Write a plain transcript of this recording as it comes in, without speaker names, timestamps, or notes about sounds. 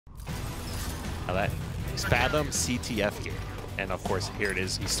Now that is Fathom CTF game. And of course, here it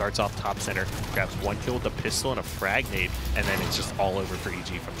is. He starts off top center, grabs 1 kill with a pistol and a frag nade, and then it's just all over for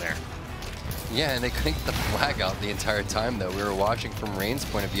EG from there. Yeah, and they couldn't get the flag out the entire time, though. We were watching from Rain's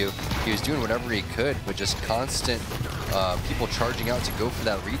point of view. He was doing whatever he could, but just constant people charging out to go for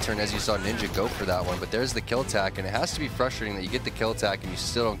that return, as you saw Ninja go for that one. But there's the kill attack, and it has to be frustrating that you get the kill attack and you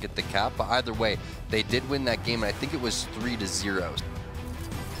still don't get the cap. But either way, they did win that game, and I think it was 3-0.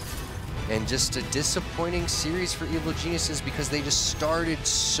 And just a disappointing series for Evil Geniuses because they just started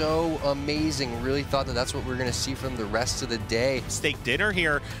so amazing. Really thought that that's what we're going to see from the rest of the day. Steak dinner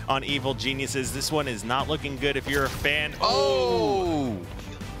here on Evil Geniuses. This one is not looking good if you're a fan. Oh,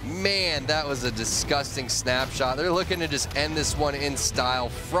 man, that was a disgusting snapshot. They're looking to just end this one in style.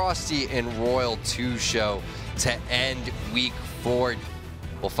 Frosty and Royal 2 show to end week 4.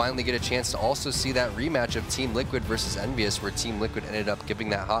 We'll finally get a chance to also see that rematch of Team Liquid versus Envious, where Team Liquid ended up giving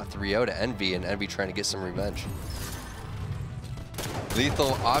that hot 3-0 to Envy, and Envy trying to get some revenge.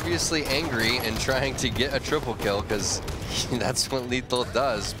 Lethal obviously angry and trying to get a triple kill because that's what Lethal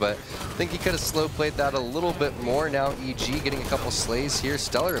does, but I think he could have slow played that a little bit more. Now EG getting a couple slays here.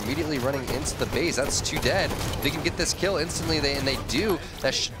 Stellar immediately running into the base. That's 2 dead. They can get this kill instantly, and they do.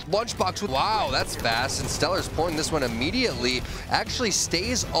 That lunchbox, wow, that's fast, and Stellar's pulling this one immediately. Actually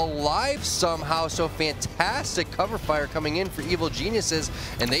stays alive somehow, so fantastic cover fire coming in for Evil Geniuses,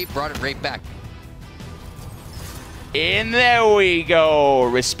 and they brought it right back. In there we go.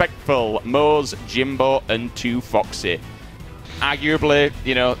 Respectful, Moz, Jimbo, and 2 Foxy. Arguably,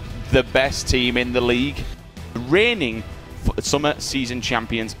 you know, the best team in the league. Reigning summer season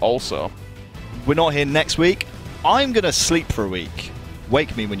champions also. We're not here next week. I'm going to sleep for a week.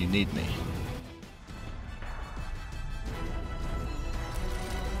 Wake me when you need me.